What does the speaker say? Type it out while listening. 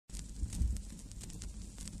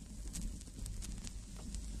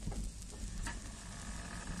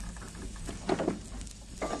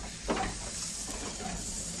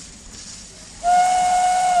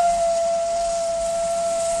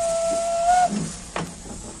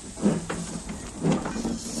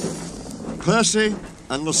Percy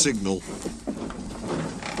and the Signal.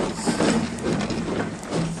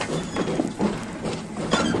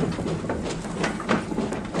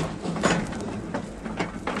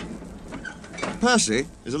 Percy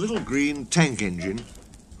is a little green tank engine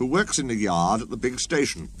who works in the yard at the big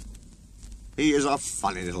station. He is a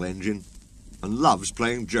funny little engine and loves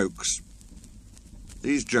playing jokes.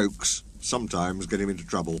 These jokes sometimes get him into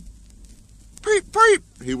trouble. "Peep, peep,"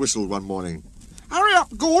 he whistled one morning. "Hurry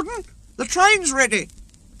up, Gordon. The train's ready."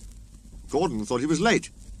 Gordon thought he was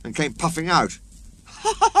late and came puffing out.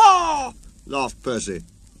 "Ha ha ha!" laughed Percy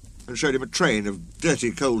and showed him a train of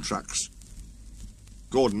dirty coal trucks.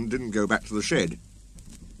 Gordon didn't go back to the shed.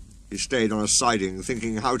 He stayed on a siding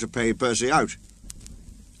thinking how to pay Percy out.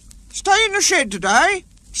 "Stay in the shed today,"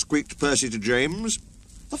 squeaked Percy to James.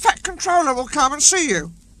 "The Fat Controller will come and see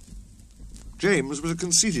you." James was a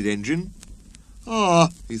conceited engine. "Ah,"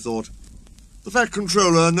 he thought, "the Fat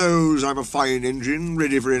Controller knows I'm a fine engine,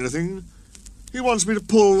 ready for anything. He wants me to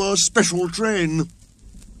pull a special train."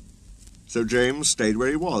 So James stayed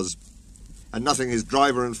where he was, and nothing his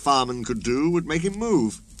driver and fireman could do would make him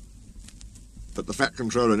move. But the Fat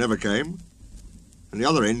Controller never came, and the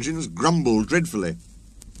other engines grumbled dreadfully.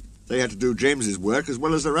 They had to do James's work as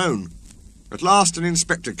well as their own. At last an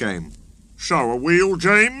inspector came. "Show a wheel,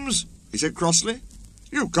 James," he said crossly.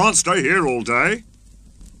 "You can't stay here all day."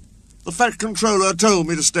 "The Fat Controller told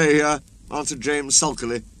me to stay here," answered James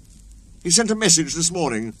sulkily. "He sent a message this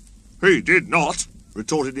morning." "He did not,"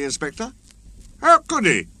 retorted the inspector. "How could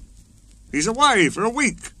he? He's away for a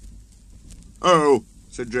week." "Oh,"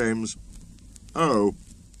 said James. "Oh."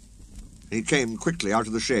 He came quickly out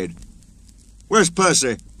of the shed. "Where's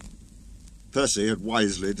Percy?" Percy had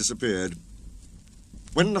wisely disappeared.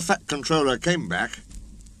 When the Fat Controller came back,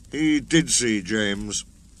 he did see James.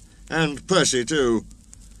 And Percy, too.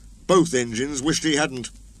 Both engines wished he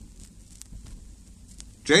hadn't.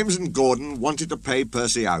 James and Gordon wanted to pay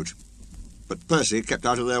Percy out, but Percy kept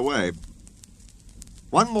out of their way.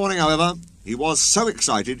 One morning, however, he was so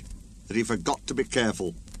excited that he forgot to be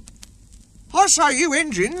careful. "I say, you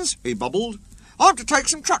engines," he bubbled, "I'm to take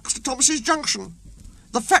some trucks to Thomas's Junction.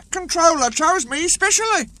 The Fat Controller chose me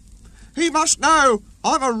specially. He must know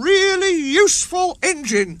I'm a really useful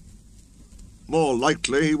engine." "More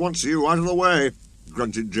likely he wants you out of the way,"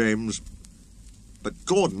 grunted James. But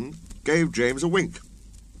Gordon gave James a wink.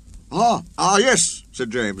 Ah, yes,"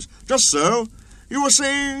 said James. "Just so. You were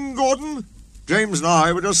saying, Gordon?" "James and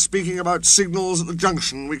I were just speaking about signals at the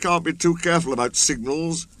junction. We can't be too careful about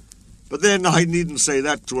signals. But then I needn't say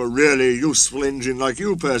that to a really useful engine like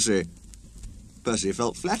you, Percy." Percy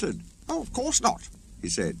felt flattered. "Oh, of course not," he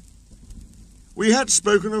said. "We had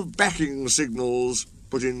spoken of backing signals,"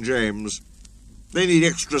 put in James. "They need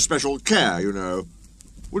extra special care, you know.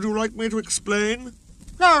 Would you like me to explain?"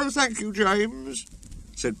 "No, thank you, James,"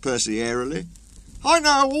 said Percy airily. "I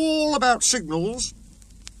know all about signals."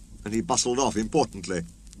 And he bustled off importantly.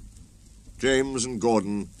 James and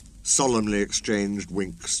Gordon solemnly exchanged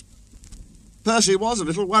winks. Percy was a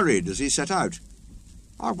little worried as he set out.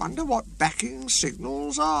 "I wonder what backing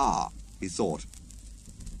signals are," he thought.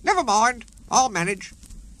 "Never mind, I'll manage.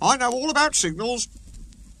 I know all about signals."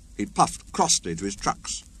 He puffed crossly to his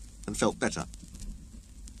trucks and felt better.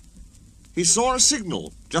 He saw a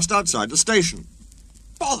signal just outside the station.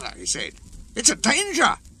 "Bother," he said. "It's a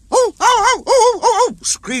danger!" "Oh, oh, oh, oh, oh, oh!"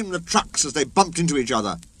 screamed the trucks as they bumped into each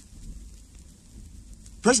other.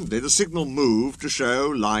 Presently the signal moved to show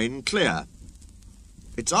line clear.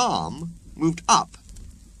 Its arm moved up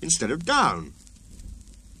instead of down.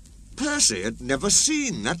 Percy had never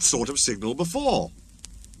seen that sort of signal before.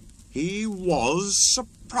 He was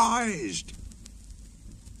surprised.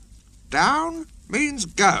 Down means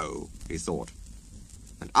go, he thought,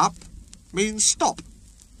 and up means stop.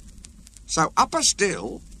 So upper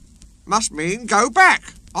still must mean go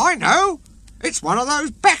back. I know. It's one of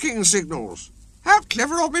those backing signals. How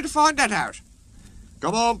clever of me to find that out.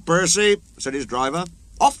 "Come on, Percy," said his driver.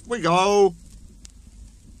 "Off we go."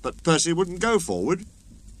 But Percy wouldn't go forward,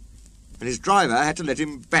 and his driver had to let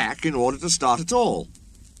him back in order to start at all.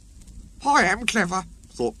 "I am clever,"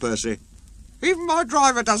 thought Percy. "Even my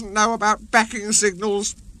driver doesn't know about backing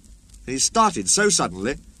signals." And he started so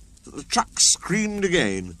suddenly that the truck screamed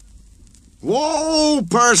again. "Whoa,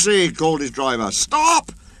 Percy!" called his driver.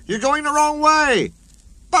 "Stop! You're going the wrong way."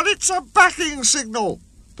 "But it's a backing signal,"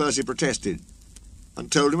 Percy protested,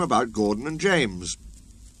 and told him about Gordon and James.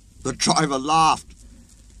 The driver laughed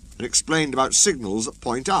and explained about signals that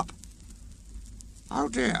point up. "Oh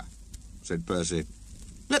dear," said Percy.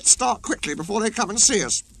 "Let's start quickly before they come and see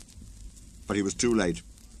us." But he was too late.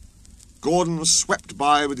 Gordon swept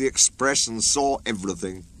by with the express and saw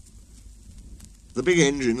everything. The big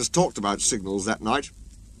engines talked about signals that night.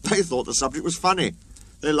 They thought the subject was funny.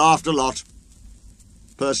 They laughed a lot.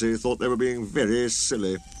 Percy thought they were being very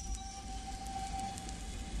silly.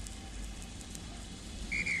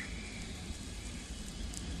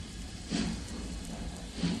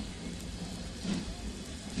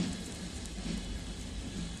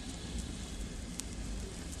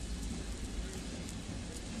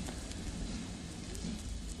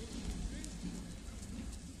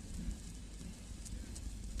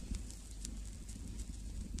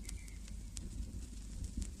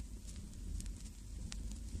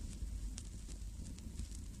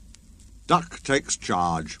 Duck takes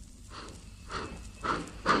charge.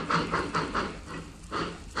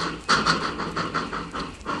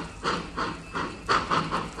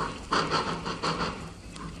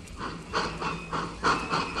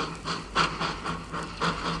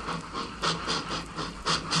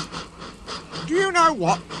 Do you know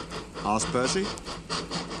what? Asked Percy.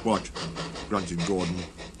 What? Grunted Gordon.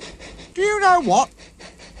 Do you know what?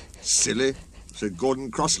 Silly, said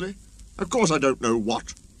Gordon crossly. Of course I don't know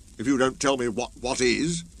what, if you don't tell me what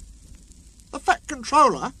is. The Fat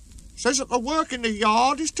Controller says that the work in the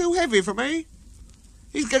yard is too heavy for me.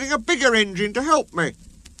 He's getting a bigger engine to help me.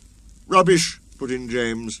 Rubbish, put in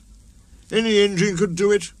James. Any engine could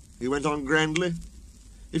do it, he went on grandly.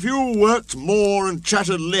 If you worked more and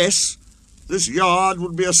chattered less, this yard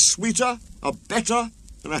would be a sweeter, a better,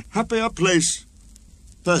 and a happier place.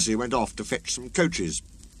 Percy went off to fetch some coaches.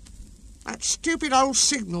 That stupid old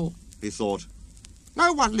signal, he thought.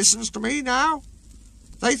 No one listens to me now.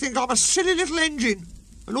 They think I'm a silly little engine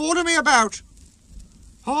and order me about.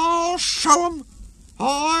 I'll show 'em.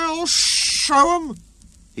 I'll show 'em.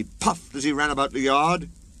 He puffed as he ran about the yard,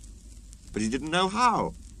 but he didn't know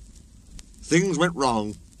how. Things went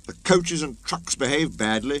wrong. The coaches and trucks behaved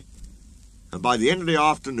badly, and by the end of the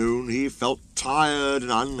afternoon he felt tired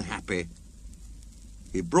and unhappy.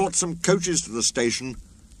 He brought some coaches to the station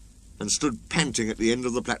and stood panting at the end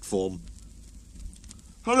of the platform.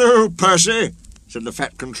 "Hello, Percy," said the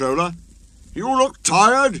Fat Controller. "You look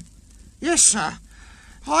tired." "Yes, sir.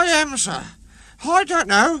 I am, sir. I don't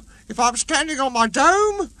know if I'm standing on my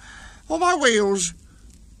dome or my wheels."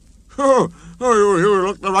 "Oh, you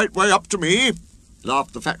look the right way up to me,"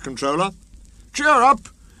 laughed the Fat Controller. "Cheer up.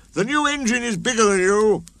 The new engine is bigger than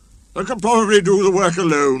you and can probably do the work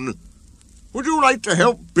alone. Would you like to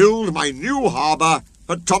help build my new harbour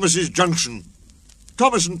at Thomas's Junction?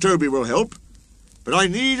 Thomas and Toby will help, but I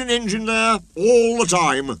need an engine there all the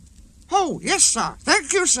time." "Oh, yes, sir.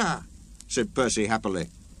 Thank you, sir," said Percy happily.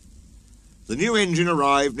 The new engine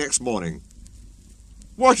arrived next morning.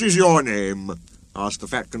 "What is your name?" asked the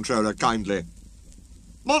Fat Controller kindly.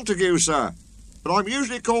 "Montague, sir, but I'm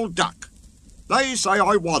usually called Duck. They say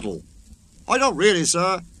I waddle. I don't really,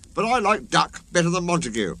 sir, but I like Duck better than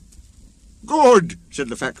Montague." "Good," said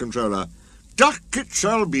the Fat Controller. "Duck it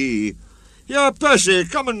shall be. Here, Percy,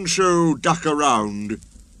 come and show Duck around."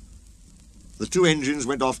 The two engines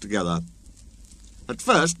went off together. At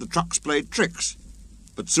first the trucks played tricks,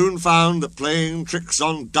 but soon found that playing tricks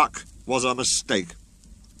on Duck was a mistake.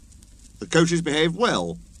 The coaches behaved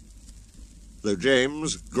well, though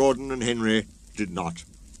James, Gordon and Henry did not.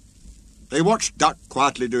 They watched Duck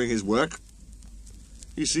quietly doing his work.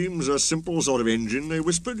 "He seems a simple sort of engine," they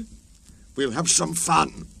whispered. "We'll have some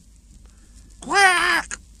fun."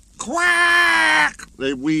 "Quack! Quack!"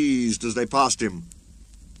 they wheezed as they passed him.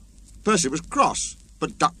 Percy was cross,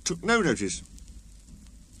 but Duck took no notice.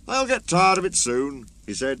 "They'll get tired of it soon,"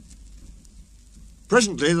 he said.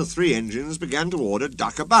 Presently the three engines began to order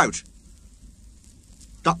Duck about.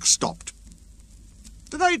 Duck stopped.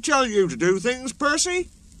 "Do they tell you to do things, Percy?"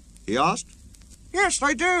 he asked. "Yes,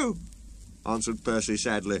 they do," answered Percy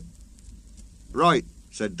sadly. "Right,"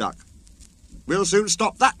 said Duck. "We'll soon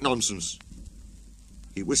stop that nonsense."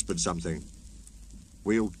 He whispered something.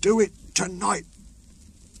 "We'll do it tonight."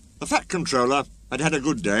 The Fat Controller had had a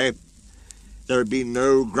good day. There had been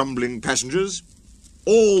no grumbling passengers.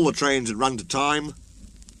 All the trains had run to time,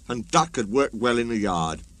 and Duck had worked well in the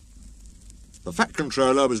yard. The Fat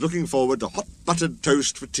Controller was looking forward to hot buttered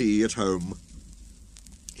toast for tea at home.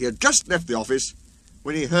 He had just left the office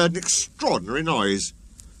when he heard an extraordinary noise.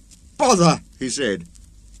 "Bother!" he said,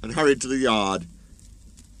 and hurried to the yard.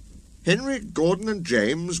 Henry, Gordon and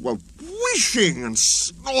James were whooshing and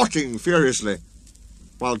snorting furiously,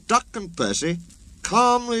 while Duck and Percy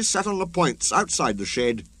calmly sat on the points outside the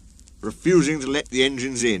shed, refusing to let the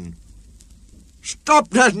engines in. "Stop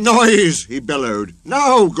that noise!" he bellowed.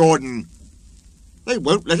 "Now, Gordon!" "They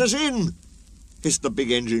won't let us in," hissed the big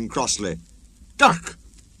engine crossly. "Duck,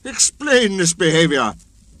 explain this behaviour."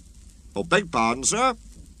 "Oh, beg pardon, sir.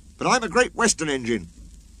 but I'm a Great Western engine.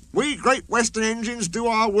 We Great Western engines do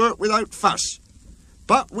our work without fuss,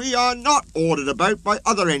 but we are not ordered about by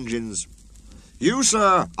other engines. You,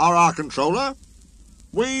 sir, are our controller.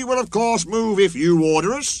 We will, of course, move if you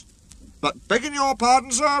order us, but begging your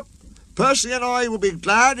pardon, sir, Percy and I will be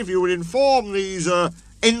glad if you would inform these,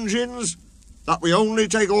 engines that we only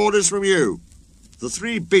take orders from you." The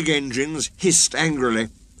three big engines hissed angrily.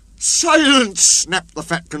 "Silence!" snapped the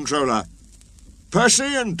fat controller. "Percy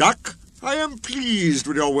and Duck, I am pleased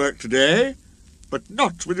with your work today, but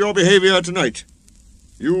not with your behaviour tonight.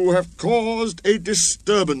 You have caused a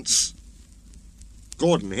disturbance."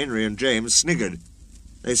 Gordon, Henry and James sniggered.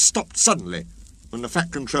 They stopped suddenly when the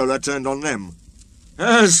fat controller turned on them.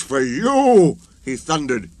 "As for you," he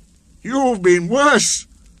thundered, "you've been worse.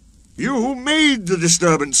 You made the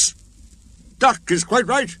disturbance. Duck is quite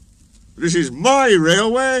right. This is my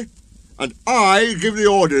railway, and I give the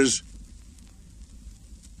orders."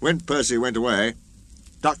 When Percy went away,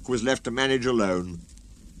 Duck was left to manage alone.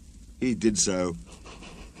 He did so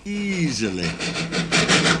easily.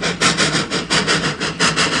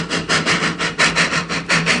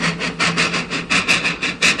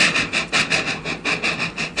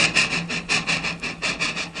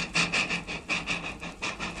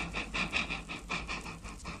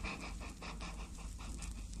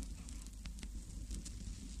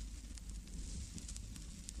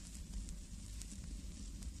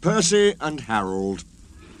 Percy and Harold.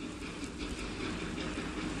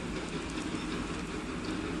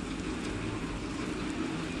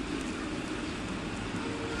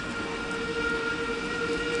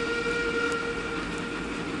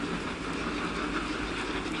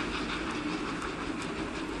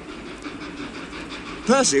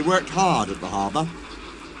 Percy worked hard at the harbour.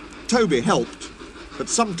 Toby helped, but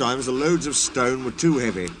sometimes the loads of stone were too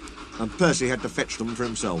heavy, and Percy had to fetch them for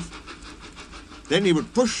himself. Then he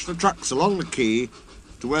would push the trucks along the quay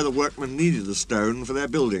to where the workmen needed the stone for their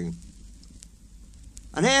building.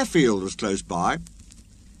 An airfield was close by,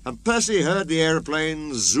 and Percy heard the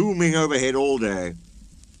aeroplanes zooming overhead all day.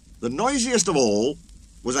 The noisiest of all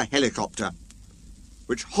was a helicopter,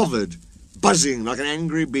 which hovered, buzzing like an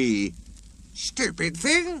angry bee. "Stupid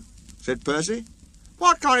thing," said Percy.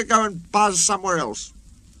 "Why can't it go and buzz somewhere else?"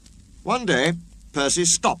 One day, Percy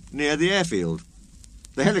stopped near the airfield.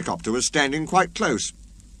 The helicopter was standing quite close.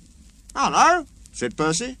 "Hello," said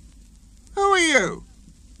Percy. "Who are you?"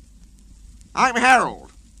 "I'm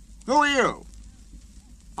Harold. Who are you?"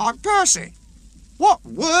 "I'm Percy. What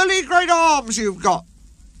whirly great arms you've got!"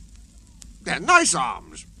 "They're nice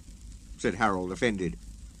arms," said Harold, offended.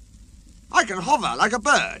 "I can hover like a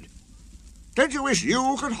bird. Don't you wish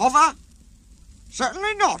you could hover?"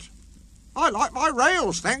 "Certainly not. I like my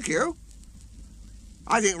rails, thank you."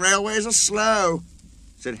 "I think railways are slow,"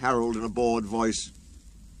 said Harold in a bored voice.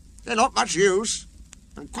 "They're not much use,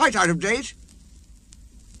 and quite out of date."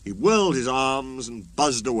 He whirled his arms and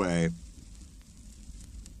buzzed away.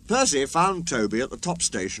 Percy found Toby at the top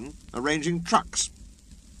station, arranging trucks.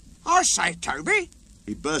 "I say, Toby,"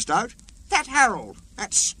 he burst out, "that Harold,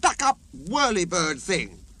 that stuck-up whirlybird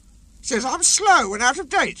thing, says I'm slow and out of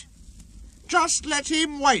date. Just let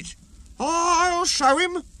him wait. I'll show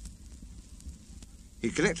him."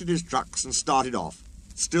 He collected his trucks and started off,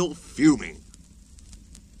 still fuming.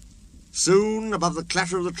 Soon, above the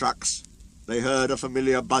clatter of the trucks, they heard a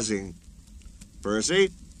familiar buzzing.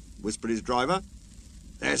 "Percy," whispered his driver,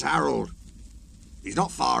 "there's Harold. He's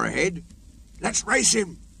not far ahead. Let's race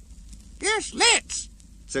him." "Yes, let's,"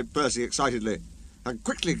 said Percy excitedly, and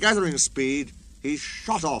quickly gathering speed, he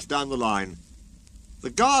shot off down the line.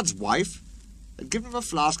 The guard's wife had given him a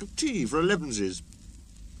flask of tea for elevenses.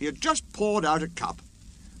 He had just poured out a cup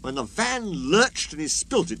when the van lurched and he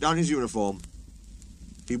spilt it down his uniform.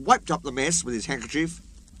 He wiped up the mess with his handkerchief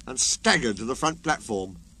and staggered to the front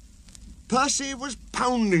platform. Percy was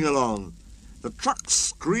pounding along. The truck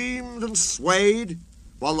screamed and swayed,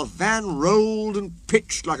 while the van rolled and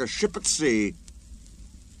pitched like a ship at sea.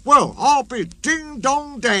 "Well, I'll be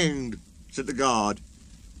ding-dong-danged," said the guard.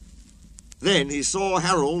 Then he saw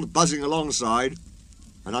Harold buzzing alongside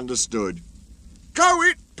and understood. "Go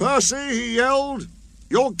it, Percy," he yelled.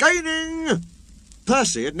 "You're gaining."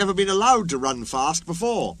 Percy had never been allowed to run fast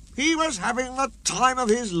before. He was having the time of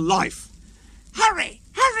his life. "Hurry,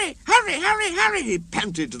 hurry, hurry, hurry, hurry," he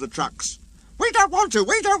panted to the trucks. We don't want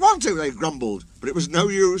to, they grumbled, but it was no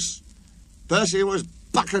use. Percy was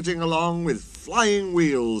bucketing along with flying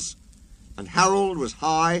wheels, and Harold was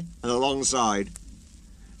high and alongside.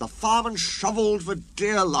 The fireman shovelled for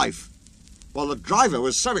dear life, while the driver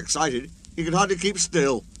was so excited he could hardly keep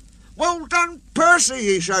still. "Well done, Percy,"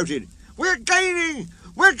 he shouted. "We're gaining!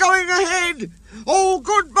 we're going ahead! Oh,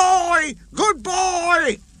 goodbye!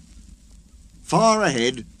 Goodbye! Far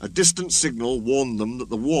ahead, a distant signal warned them that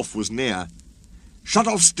the wharf was near. Shut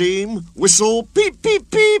off steam, whistle, peep, peep,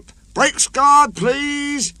 peep! Brakes guard,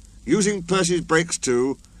 please! Using Percy's brakes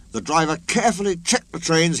too, the driver carefully checked the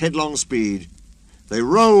train's headlong speed. They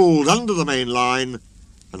rolled under the main line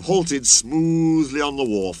and halted smoothly on the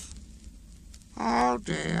wharf. Oh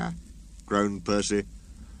dear, groaned Percy.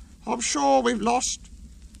 I'm sure we've lost.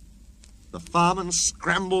 The fireman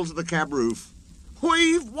scrambled to the cab roof.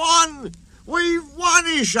 We've won! We've won,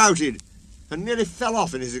 he shouted, and nearly fell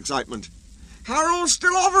off in his excitement. Harold's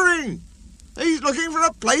still hovering. He's looking for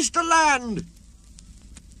a place to land.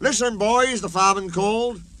 Listen, boys, the fireman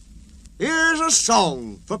called. Here's a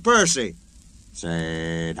song for Percy.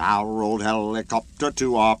 Said Harold helicopter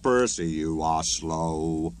to our Percy, you are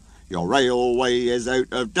slow. Your railway is out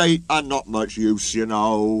of date and not much use, you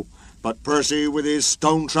know. But Percy with his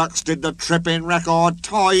stone trucks did the trip in record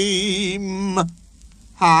time.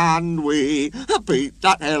 And we beat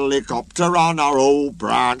that helicopter on our old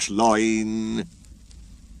branch line.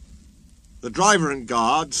 The driver and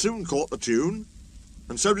guard soon caught the tune,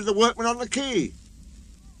 and so did the workman on the quay.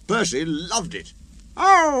 Percy loved it.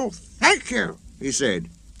 Oh, thank you, he said.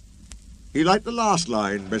 He liked the last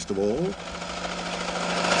line best of all.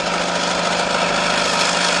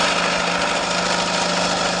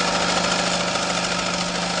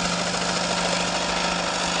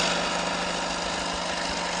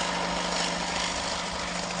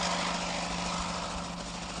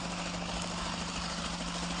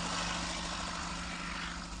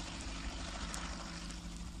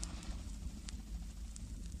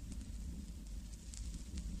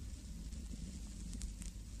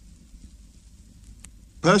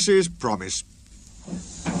 Percy's Promise.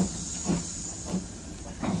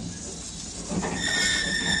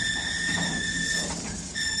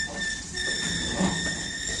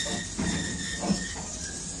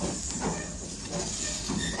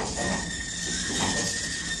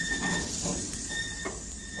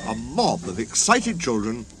 A mob of excited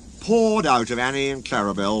children poured out of Annie and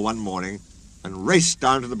Clarabel one morning and raced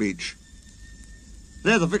down to the beach.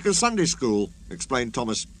 "They're the Vicar's Sunday School," explained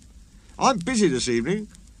Thomas. "I'm busy this evening,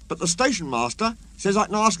 but the station master says I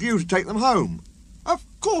can ask you to take them home." "Of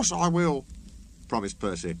course I will," promised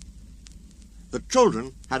Percy. The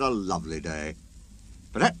children had a lovely day,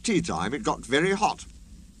 but at tea time it got very hot.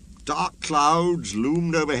 Dark clouds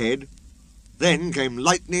loomed overhead. Then came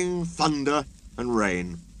lightning, thunder, and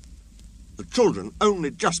rain. The children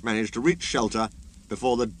only just managed to reach shelter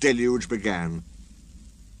before the deluge began.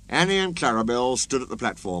 Annie and Clarabel stood at the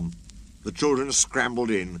platform. The children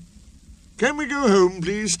scrambled in. "Can we go home,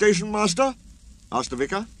 please, station master?" asked the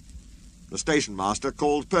vicar. The station master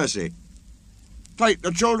called Percy. "Take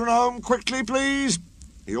the children home quickly, please,"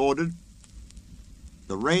 he ordered.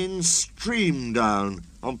 The rain streamed down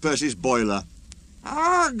on Percy's boiler.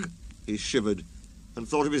 "Ugh!" He shivered and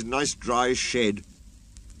thought of his nice dry shed.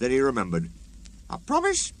 Then he remembered. "A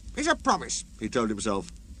promise is a promise," he told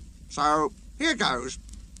himself. "So here goes."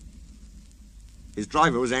 His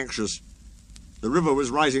driver was anxious. The river was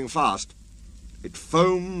rising fast. It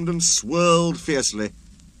foamed and swirled fiercely,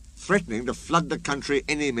 threatening to flood the country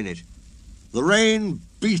any minute. The rain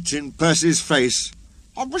beat in Percy's face.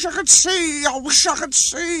 "I wish I could see! I wish I could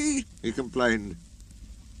see!" he complained.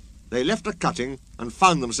 They left a cutting and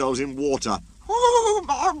found themselves in water. "Oh,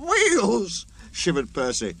 my wheels!" shivered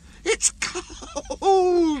Percy. "It's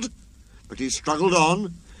cold!" But he struggled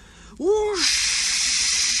on.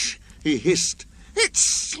 "Whoosh!" he hissed. "It's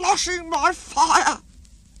sloshing my fire!"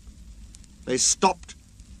 They stopped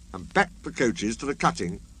and backed the coaches to the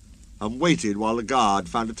cutting and waited while the guard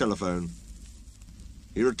found a telephone.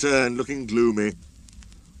 He returned looking gloomy.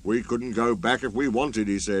 "We couldn't go back if we wanted,"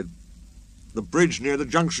 he said. "The bridge near the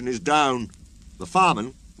junction is down." The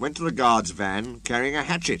fireman went to the guard's van carrying a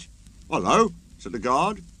hatchet. "Hello," said the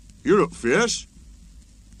guard. "You look fierce.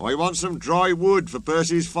 I want some dry wood for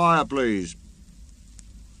Percy's fire, please."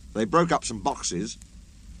 They broke up some boxes,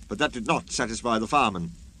 but that did not satisfy the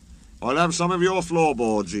fireman. "I'll have some of your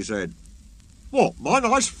floorboards," he said. "What, my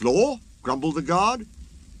nice floor?" grumbled the guard.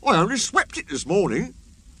 "I only swept it this morning."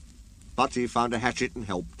 But he found a hatchet and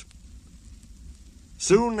helped.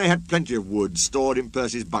 Soon they had plenty of wood stored in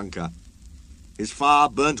Percy's bunker. His fire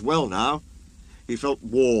burnt well now. He felt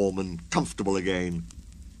warm and comfortable again.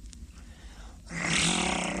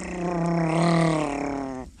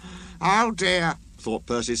 "Oh dear," thought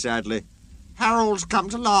Percy sadly. "Harold's come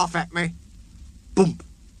to laugh at me." Boom!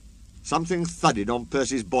 Something thudded on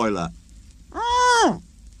Percy's boiler. "Oh!"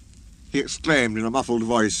 he exclaimed in a muffled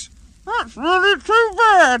voice. "That's really too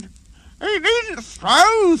bad. He needn't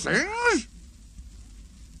throw things.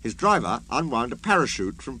 His driver unwound a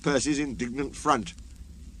parachute from Percy's indignant front.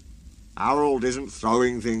 Harold isn't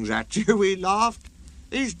throwing things at you, he laughed.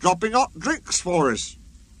 He's dropping hot drinks for us.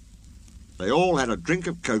 They all had a drink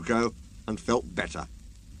of cocoa and felt better.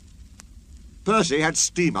 Percy had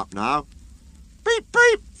steam up now. Beep,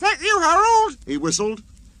 beep, thank you, Harold, he whistled.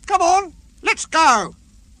 Come on, let's go.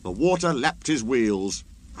 The water lapped his wheels.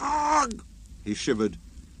 Ugh! He shivered.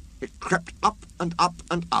 It crept up and up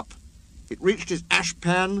and up. It reached his ash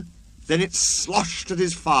pan, then it sloshed at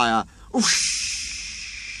his fire.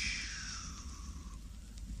 Whoosh!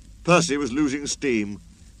 Percy was losing steam,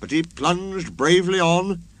 but he plunged bravely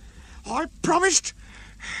on. I promised,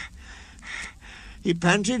 he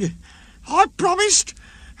panted. I promised.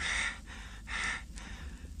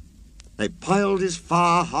 They piled his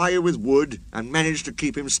fire higher with wood and managed to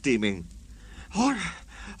keep him steaming.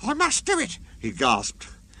 I must do it, he gasped.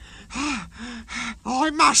 I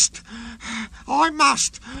must.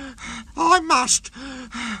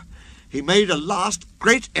 He made a last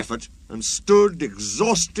great effort and stood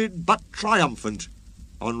exhausted but triumphant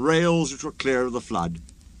on rails which were clear of the flood.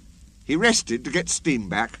 He rested to get steam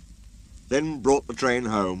back, then brought the train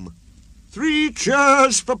home. 3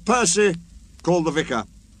 cheers for Percy, called the vicar,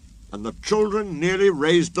 and the children nearly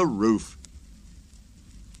raised the roof.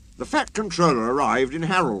 The fat controller arrived in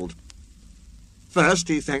Harold. First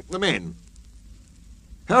he thanked the men.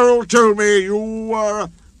 Harold told me you are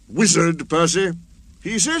a wizard, Percy.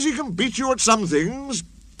 He says he can beat you at some things,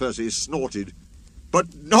 Percy snorted. but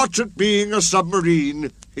not at being a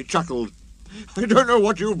submarine, He chuckled. I don't know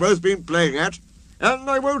what you've both been playing at, and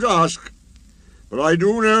I won't ask. But I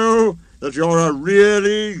do know that you're a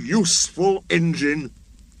really useful engine.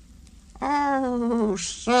 Oh,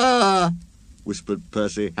 sir, whispered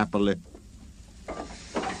Percy happily.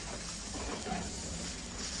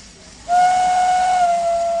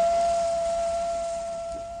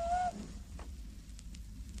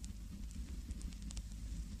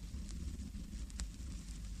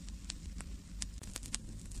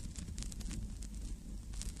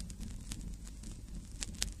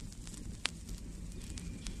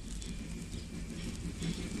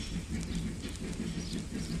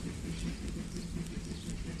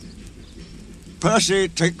 Percy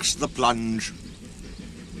takes the plunge.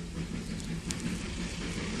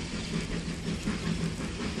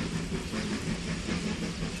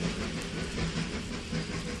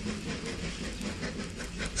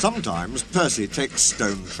 Sometimes Percy takes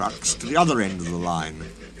stone trucks to the other end of the line.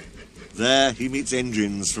 There he meets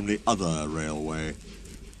engines from the other railway.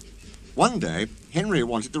 One day, Henry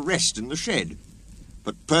wanted to rest in the shed,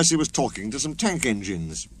 but Percy was talking to some tank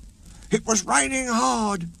engines. It was raining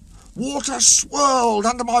hard. Water swirled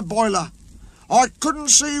under my boiler. I couldn't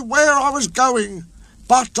see where I was going,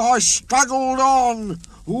 but I struggled on.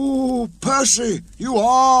 Ooh, Percy, you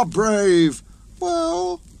are brave.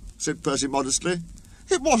 Well, said Percy modestly,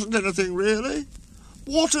 it wasn't anything really.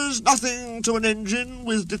 Water's nothing to an engine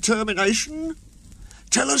with determination.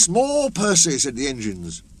 Tell us more, Percy, said the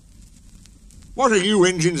engines. What are you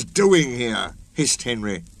engines doing here? Hissed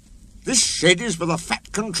Henry. This shed is for the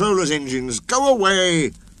fat controller's engines. Go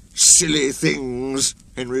away. Silly things,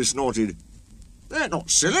 Henry snorted. They're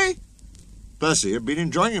not silly. Percy had been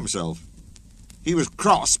enjoying himself. He was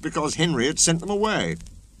cross because Henry had sent them away.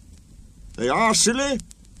 They are silly,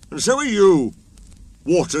 and so are you.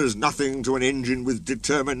 Water's nothing to an engine with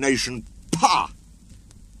determination. Pah!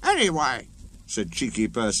 Anyway, said cheeky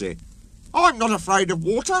Percy, I'm not afraid of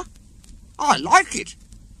water. I like it.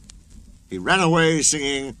 He ran away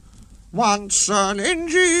singing, Once an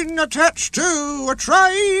engine attached to a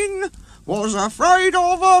train was afraid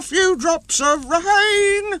of a few drops of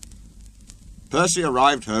rain. Percy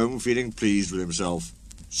arrived home feeling pleased with himself.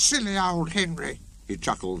 Silly old Henry, he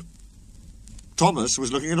chuckled. Thomas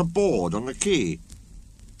was looking at a board on the quay.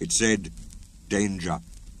 It said, Danger.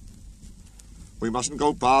 We mustn't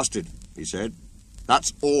go past it, he said.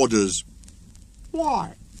 That's orders.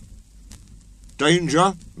 Why?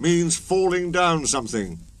 Danger means falling down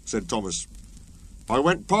something, said Thomas. I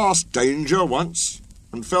went past danger once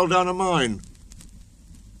and fell down a mine.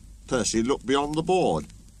 Percy looked beyond the board.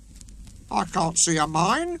 I can't see a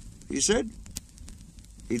mine, he said.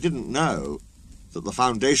 He didn't know that the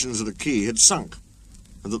foundations of the quay had sunk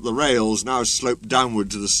and that the rails now sloped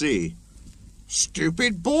downward to the sea.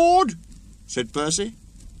 Stupid board, said Percy.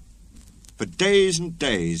 For days and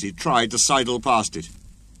days he tried to sidle past it,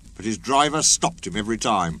 but his driver stopped him every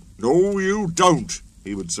time. No, you don't,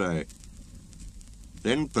 he would say.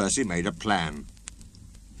 Then Percy made a plan.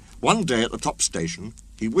 One day at the top station,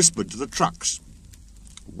 he whispered to the trucks.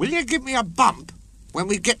 Will you give me a bump? when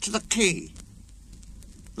we get to the quay."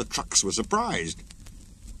 The trucks were surprised.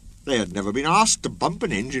 They had never been asked to bump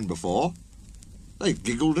an engine before. They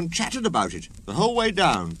giggled and chattered about it the whole way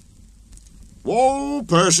down. "Whoa,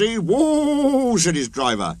 Percy, whoa," said his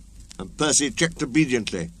driver, and Percy checked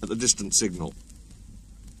obediently at the distant signal.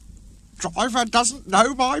 "Driver doesn't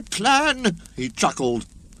know my plan," he chuckled.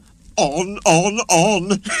 On,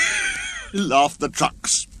 laughed the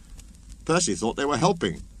trucks. Percy thought they were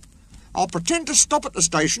helping. "I'll pretend to stop at the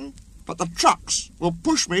station, but the trucks will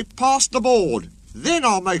push me past the board. Then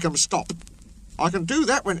I'll make 'em stop. I can do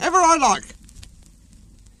that whenever I like."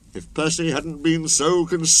 If Percy hadn't been so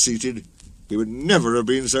conceited, he would never have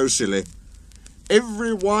been so silly.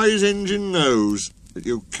 Every wise engine knows that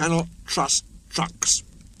you cannot trust trucks.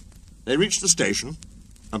 They reached the station,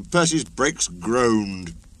 and Percy's brakes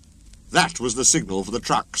groaned. That was the signal for the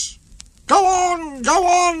trucks. Go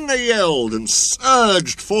on, they yelled, and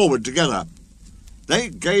surged forward together. They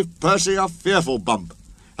gave Percy a fearful bump,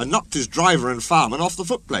 and knocked his driver and fireman off the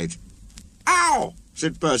footplate. "Ow!"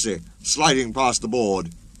 said Percy, sliding past the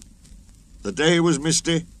board. The day was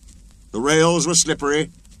misty, the rails were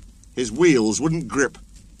slippery, his wheels wouldn't grip.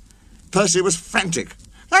 Percy was frantic.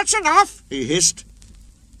 "That's enough," he hissed.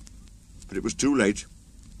 But it was too late.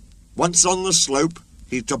 Once on the slope,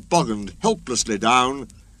 he tobogganed helplessly down,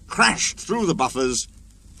 crashed through the buffers,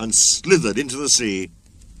 and slithered into the sea.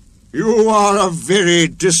 "You are a very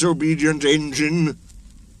disobedient engine."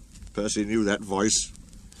 Percy knew that voice.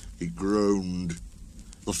 He groaned.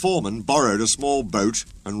 The foreman borrowed a small boat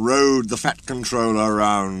and rowed the fat controller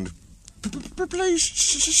round. "Please,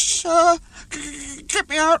 sir, get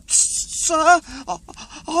me out, sir.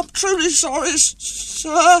 I'm truly sorry,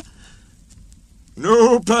 sir."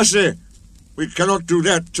 "No, Percy, we cannot do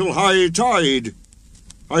that till high tide.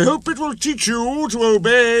 I hope it will teach you to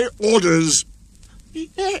obey orders."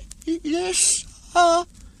 "Yes, sir."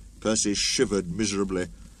 Percy shivered miserably.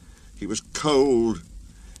 He was cold.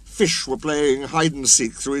 Fish were playing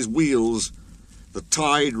hide-and-seek through his wheels. The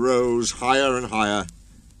tide rose higher and higher.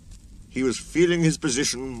 He was feeling his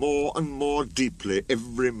position more and more deeply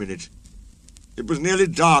every minute. It was nearly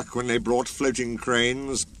dark when they brought floating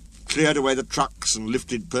cranes, cleared away the trucks and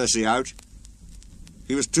lifted Percy out.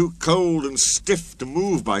 He was too cold and stiff to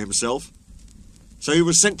move by himself, so he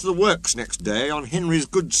was sent to the works next day on Henry's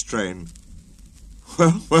goods train.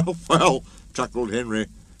 Well, chuckled Henry.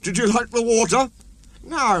 "Did you like the water?"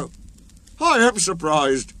 "No." "I am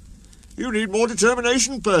surprised. You need more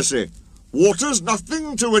determination, Percy. Water's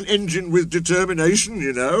nothing to an engine with determination,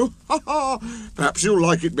 you know. Perhaps you'll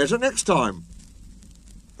like it better next time."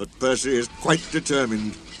 But Percy is quite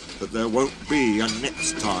determined that there won't be a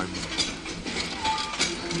next time.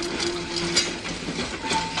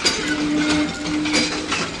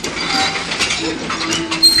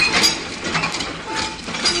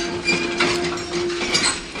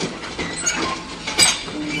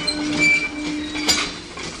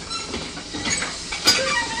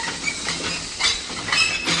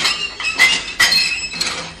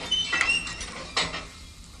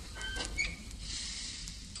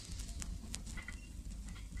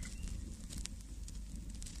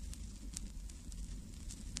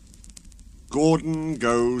 Gordon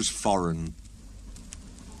Goes Foreign.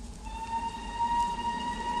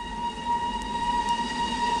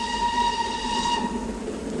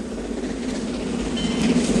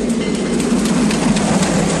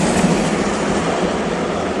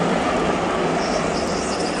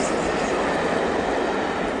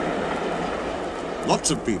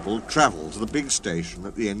 Lots of people travel to the big station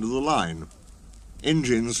at the end of the line.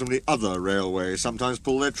 Engines from the other railway sometimes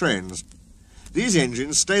pull their trains. These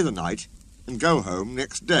engines stay the night and go home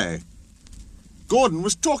next day. Gordon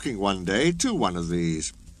was talking one day to one of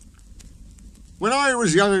these. "When I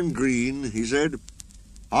was young and green," he said,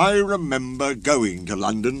 "I remember going to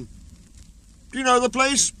London. Do you know the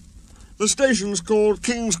place? The station's called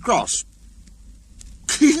King's Cross."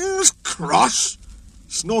 "King's Cross?"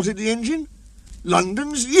 snorted the engine.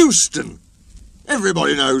 "London's Euston.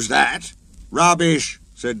 Everybody knows that." "Rubbish,"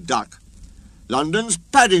 said Duck. "London's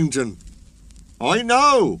Paddington." "I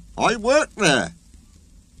know. I worked there."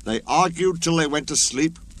 They argued till they went to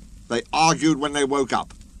sleep. They argued when they woke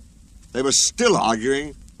up. They were still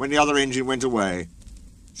arguing when the other engine went away.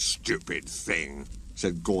 "Stupid thing,"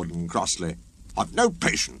 said Gordon crossly. "I've no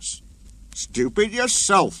patience." "Stupid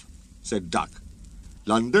yourself," said Duck.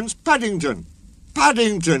 "London's Paddington.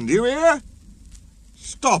 Paddington, do you hear?"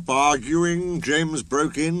 "Stop arguing," James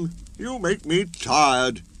broke in. "You make me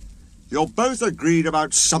tired. You're both agreed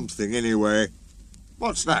about something anyway."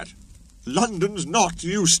 "What's that?" "London's not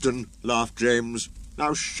Euston," laughed James.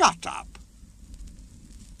 "Now shut up."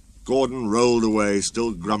 Gordon rolled away,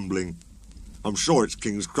 still grumbling. I'm sure it's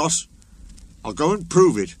King's Cross. I'll go and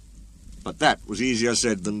prove it. But that was easier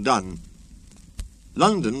said than done.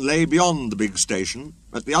 London lay beyond the big station,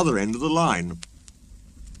 at the other end of the line.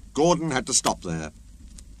 Gordon had to stop there.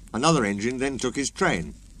 Another engine then took his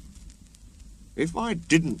train. If I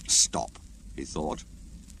didn't stop, he thought,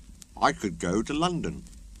 I could go to London.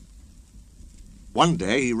 One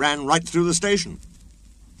day he ran right through the station.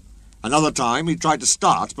 Another time he tried to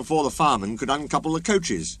start before the fireman could uncouple the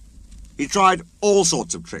coaches. He tried all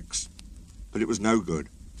sorts of tricks, but it was no good.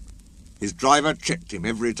 His driver checked him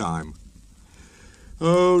every time.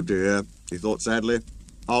 Oh dear, he thought sadly,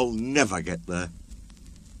 I'll never get there.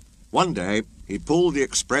 One day he pulled the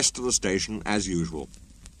express to the station as usual.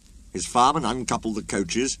 His fireman uncoupled the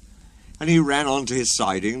coaches, and he ran on to his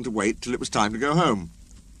siding to wait till it was time to go home.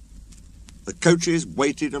 The coaches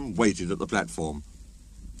waited and waited at the platform,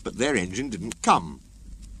 but their engine didn't come.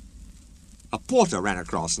 A porter ran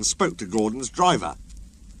across and spoke to Gordon's driver.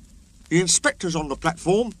 The inspector's on the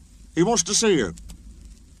platform. He wants to see you.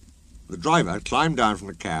 The driver climbed down from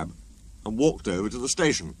the cab and walked over to the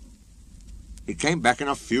station. He came back in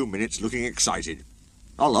a few minutes looking excited.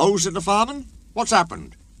 "Hello," said the fireman. "What's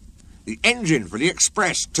happened?" "The engine for the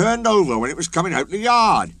express turned over when it was coming out the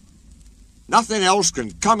yard. Nothing else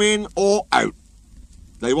can come in or out.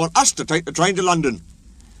 They want us to take the train to London.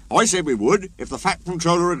 I said we would if the Fat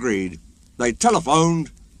Controller agreed. They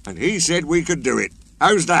telephoned and he said we could do it.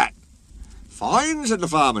 How's that?" "Fine," said the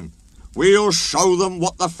fireman. "We'll show them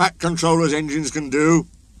what the Fat Controller's engines can do."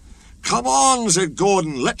 "Come on," said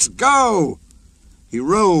Gordon, "let's go." He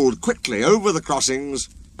rolled quickly over the crossings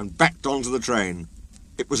and backed onto the train.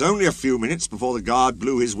 It was only a few minutes before the guard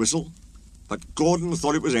blew his whistle, but Gordon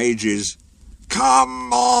thought it was ages.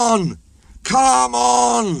 "Come on! Come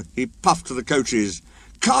on!" he puffed to the coaches.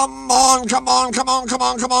 "Come on, come on, come on, come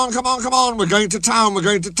on, come on, come on, come on! We're going to town, we're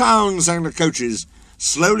going to town," sang the coaches.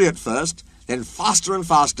 Slowly at first, then faster and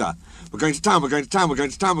faster. "We're going to town, we're going to town, we're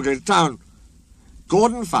going to town, we're going to town."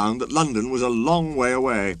 Gordon found that London was a long way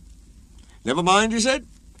away. "Never mind," he said.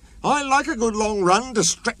 "I like a good long run to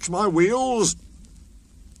stretch my wheels."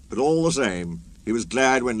 But all the same, he was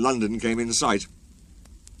glad when London came in sight.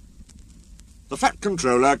 The Fat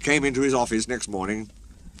Controller came into his office next morning.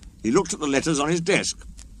 He looked at the letters on his desk.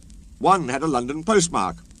 One had a London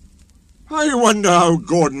postmark. "I wonder how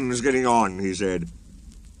Gordon's getting on," he said.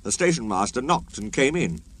 The station master knocked and came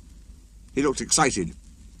in. He looked excited.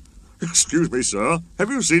 "Excuse me, sir, have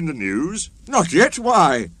you seen the news?" "Not yet,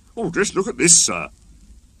 why?" "Oh, just look at this, sir."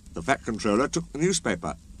 The Fat Controller took the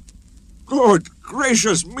newspaper. "Good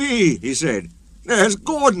gracious me," he said. "There's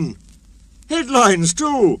Gordon. Headlines,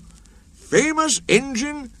 too. Famous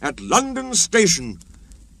engine at London station.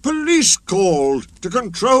 Police called to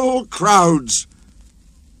control crowds."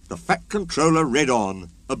 The Fat Controller read on,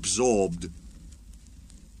 absorbed.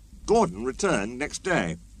 Gordon returned next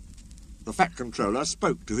day. The Fat Controller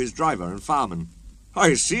spoke to his driver and fireman.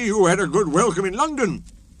 "I see you had a good welcome in London."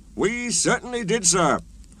 "We certainly did, sir.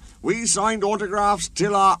 We signed autographs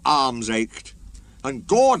till our arms ached. And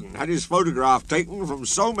Gordon had his photograph taken from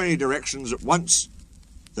so many directions at once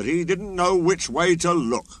that he didn't know which way to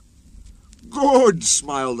look." "Good,"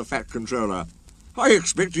 smiled the Fat Controller. "I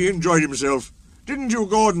expect he enjoyed himself. Didn't you,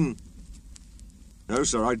 Gordon?" "No,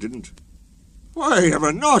 sir, I didn't." "Why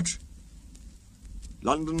ever not?"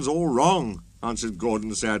 "London's all wrong," answered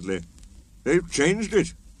Gordon sadly. "They've changed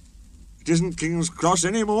it. It isn't King's Cross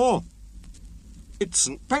any more. It's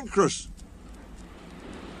St. Pancras."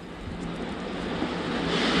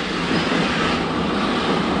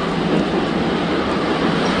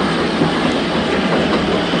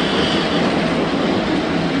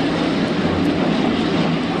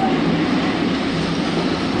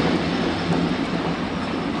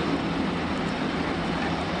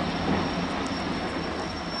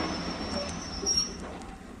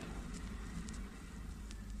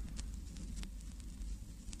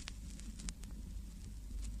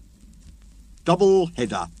 Double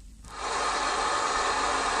header.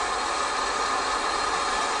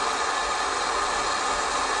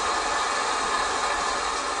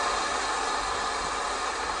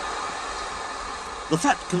 The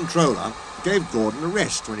Fat Controller gave Gordon a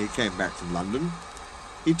rest when he came back from London.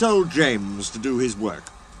 He told James to do his work.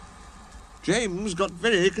 James got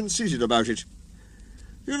very conceited about it.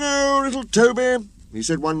 "You know, little Toby," he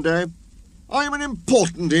said one day, "I'm an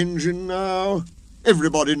important engine now.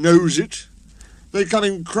 Everybody knows it. They come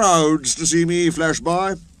in crowds to see me flash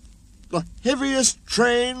by. The heaviest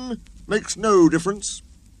train makes no difference.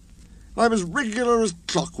 I'm as regular as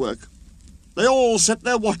clockwork. They all set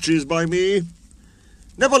their watches by me.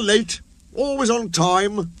 Never late, always on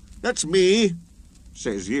time, "That's me,"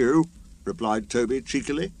 "Says you," replied Toby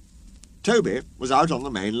cheekily. Toby was out on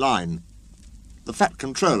the main line. The fat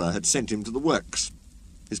controller had sent him to the works.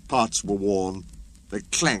 His parts were worn. They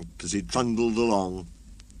clanked as he trundled along.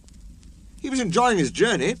 He was enjoying his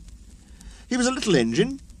journey. He was a little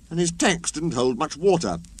engine, and his tanks didn't hold much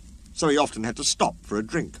water, so he often had to stop for a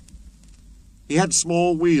drink. He had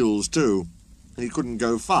small wheels, too, and he couldn't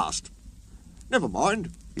go fast. "Never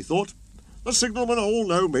mind," he thought. "The signalmen all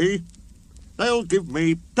know me. They'll give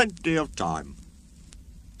me plenty of time."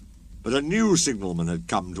 But a new signalman had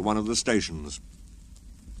come to one of the stations.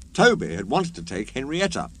 Toby had wanted to take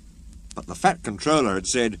Henrietta, but the fat controller had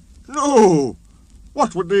said, "No!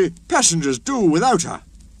 What would the passengers do without her?"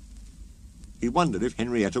 He wondered if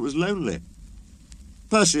Henrietta was lonely.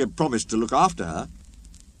 Percy had promised to look after her,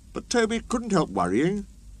 but Toby couldn't help worrying.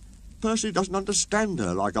 "Percy doesn't understand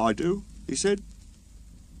her like I do," he said.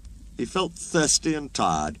 He felt thirsty and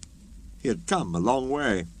tired. He had come a long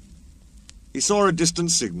way. He saw a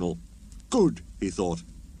distant signal. "Good," he thought.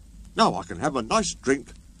 "Now I can have a nice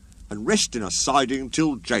drink and rest in a siding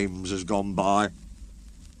till James has gone by."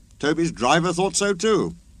 Toby's driver thought so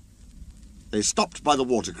too. They stopped by the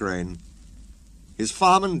water crane. His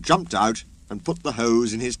fireman jumped out and put the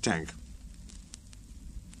hose in his tank.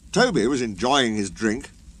 Toby was enjoying his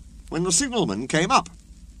drink when the signalman came up.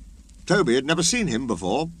 Toby had never seen him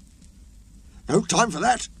before. "No time for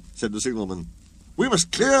that," said the signalman. "We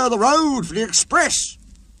must clear the road for the express."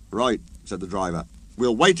 "Right," said the driver.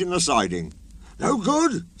 "We'll wait in the siding." "No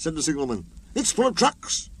good," said the signalman. "It's full of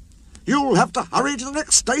trucks. You'll have to hurry to the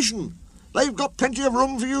next station. They've got plenty of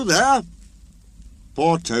room for you there."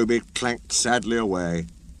 Poor Toby clanked sadly away.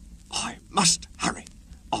 "I must hurry,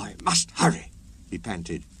 I must hurry," he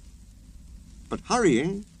panted. But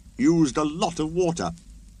hurrying used a lot of water,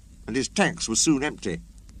 and his tanks were soon empty.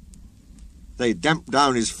 They damped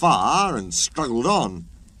down his fire and struggled on,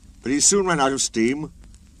 but he soon ran out of steam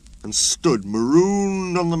and stood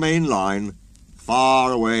marooned on the main line,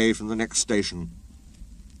 far away from the next station.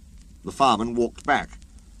 The fireman walked back.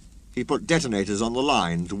 He put detonators on the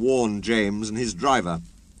line to warn James and his driver.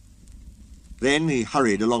 Then he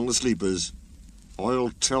hurried along the sleepers.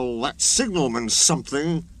 "I'll tell that signalman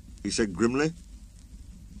something," he said grimly.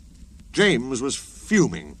 James was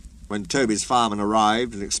fuming when Toby's fireman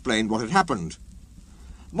arrived and explained what had happened.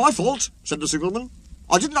 "My fault," said the signalman.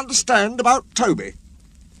 "I didn't understand about Toby."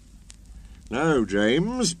 "No,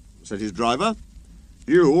 James," said his driver.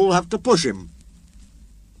 "You'll have to push him."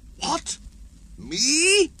 "What?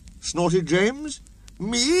 Me?" snorted James.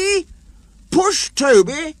 "Me? Push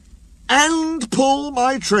Toby and pull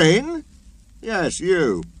my train?" "Yes,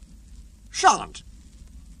 you." "Shan't."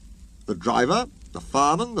 The driver, the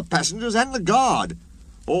fireman, the passengers and the guard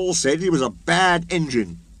all said he was a bad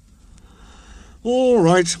engine. All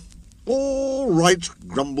right,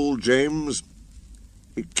 grumbled James.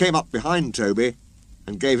 He came up behind Toby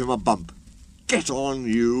and gave him a bump. "Get on,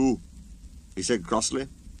 you," he said crossly.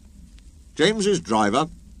 James's driver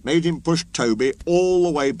made him push Toby all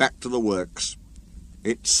the way back to the works.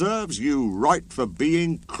 "It serves you right for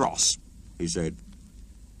being cross," he said.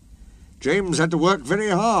 James had to work very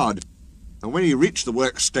hard, and when he reached the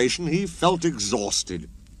work station he felt exhausted.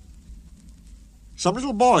 Some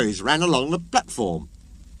little boys ran along the platform.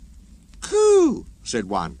 "Coo," said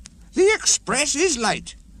one. "The express is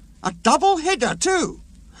late. A double-header, too.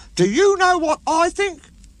 Do you know what I think?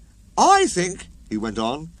 I think," he went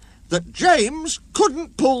on, "that James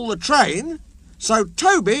couldn't pull the train, so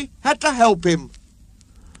Toby had to help him."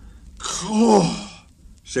 "Caw,"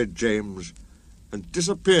 said James, and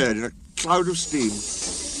disappeared in a cloud of steam.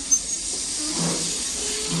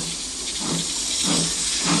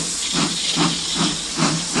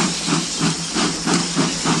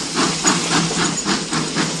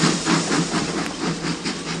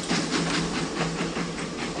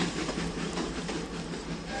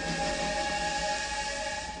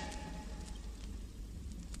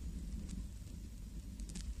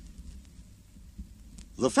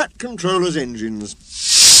 The Fat Controller's engines.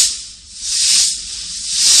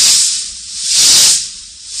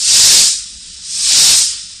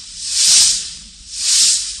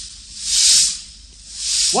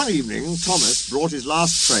 One evening, Thomas brought his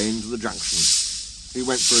last train to the junction. He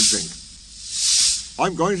went for a drink.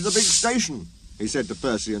 "I'm going to the big station," he said to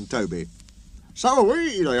Percy and Toby. "So are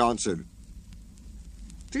we," they answered.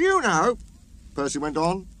 "Do you know," Percy went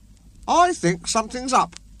on, "I think something's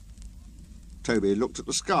up." Toby looked at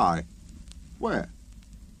the sky. "Where?"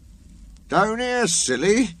 "Down here,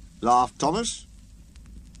 silly," laughed Thomas.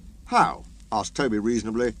 "How," asked Toby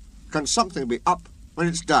reasonably, "can something be up when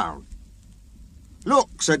it's down?"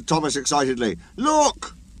 "Look," said Thomas excitedly.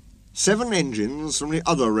 "Look!" 7 engines from the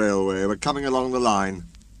other railway were coming along the line.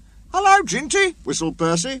 "Hello, Ginty," whistled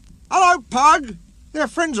Percy. "Hello, Pug. They're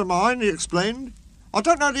friends of mine," he explained. "I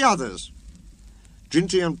don't know the others."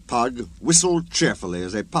 Ginty and Pug whistled cheerfully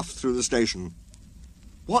as they puffed through the station.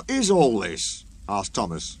 "What is all this?" asked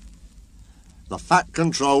Thomas. "The Fat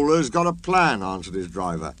Controller's got a plan," answered his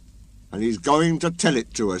driver, "and he's going to tell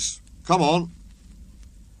it to us. Come on."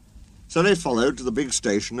 So they followed to the big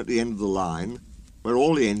station at the end of the line, where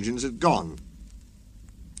all the engines had gone.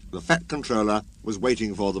 The Fat Controller was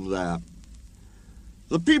waiting for them there.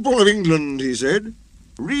 "The people of England," he said,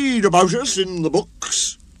 "read about us in the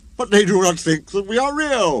books, but they do not think that we are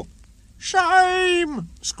real." "Shame!"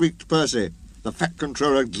 squeaked Percy. The Fat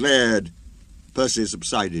Controller glared. Percy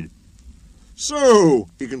subsided. "So,"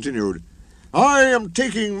 he continued, "I am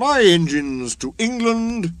taking my engines to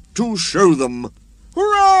England to show them.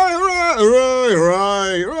 Hurrah, hurrah, hurrah, hurrah,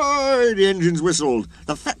 hurrah!" The engines whistled.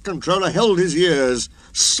 The Fat Controller held his ears.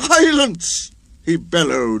 "Silence!" he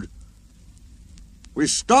bellowed. "We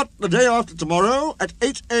start the day after tomorrow at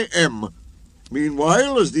 8 a.m.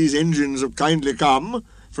 Meanwhile, as these engines have kindly come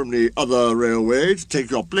from the other railway to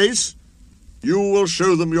take your place, you will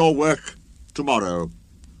show them your work tomorrow."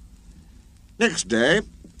 Next day,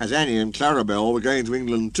 as Annie and Clarabel were going to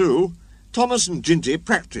England too, Thomas and Ginty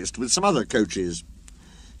practised with some other coaches.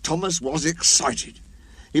 Thomas was excited.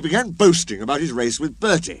 He began boasting about his race with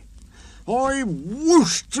Bertie. "I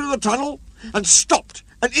whooshed through the tunnel and stopped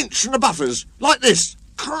an inch from the buffers, like this.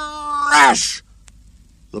 Crash!"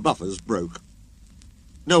 The buffers broke.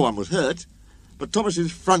 No one was hurt, but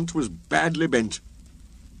Thomas's front was badly bent.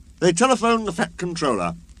 They telephoned the Fat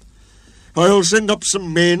Controller. "I'll send up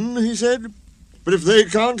some men," he said, "but if they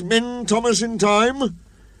can't mend Thomas in time,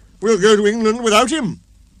 we'll go to England without him."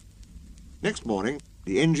 Next morning,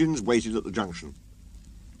 the engines waited at the junction.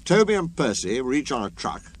 Toby and Percy were each on a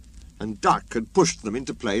truck, and Duck had pushed them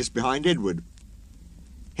into place behind Edward.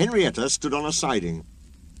 Henrietta stood on a siding.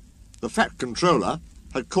 The Fat Controller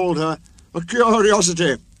had called her a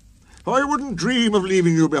curiosity. "I wouldn't dream of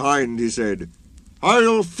leaving you behind," he said.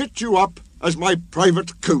 "I'll fit you up as my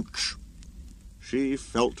private coach." She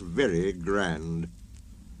felt very grand.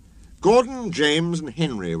 Gordon, James and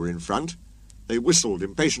Henry were in front. They whistled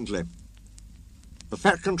impatiently. The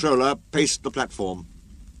Fat Controller paced the platform.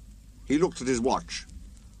 He looked at his watch.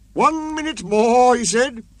 "1 minute more," he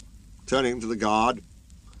said, turning to the guard.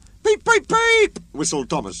 "Peep, peep, peep!" whistled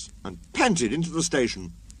Thomas, and panted into the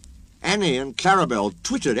station. Annie and Clarabel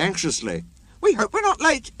twittered anxiously. "We hope we're not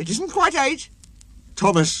late. It isn't quite 8.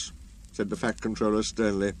 "Thomas," said the Fat Controller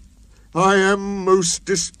sternly, "I am most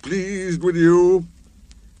displeased with you.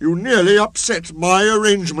 You nearly upset my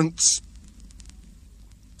arrangements."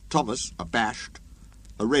 Thomas, abashed,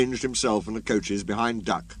 arranged himself in the coaches behind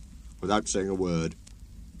Duck, without saying a word.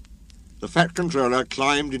 The Fat Controller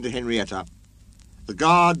climbed into Henrietta. The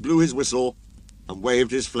guard blew his whistle and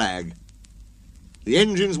waved his flag. The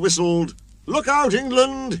engines whistled, "Look out,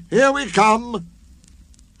 England, here we come!"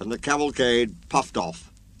 and the cavalcade puffed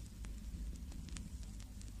off.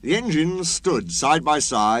 The engines stood side by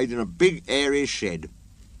side in a big airy shed.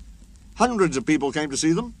 Hundreds of people came to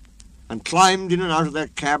see them, and climbed in and out of their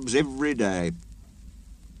cabs every day.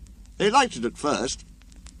 They liked it at first,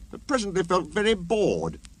 but presently felt very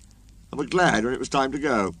bored, and were glad when it was time to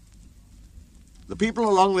go. The people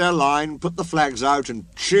along their line put the flags out and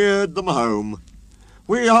cheered them home.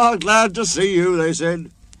 "We are glad to see you," they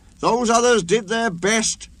said. "Those others did their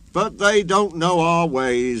best, but they don't know our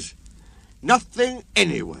ways. Nothing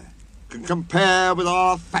anywhere can compare with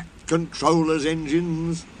our Fat Controller's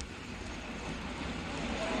engines."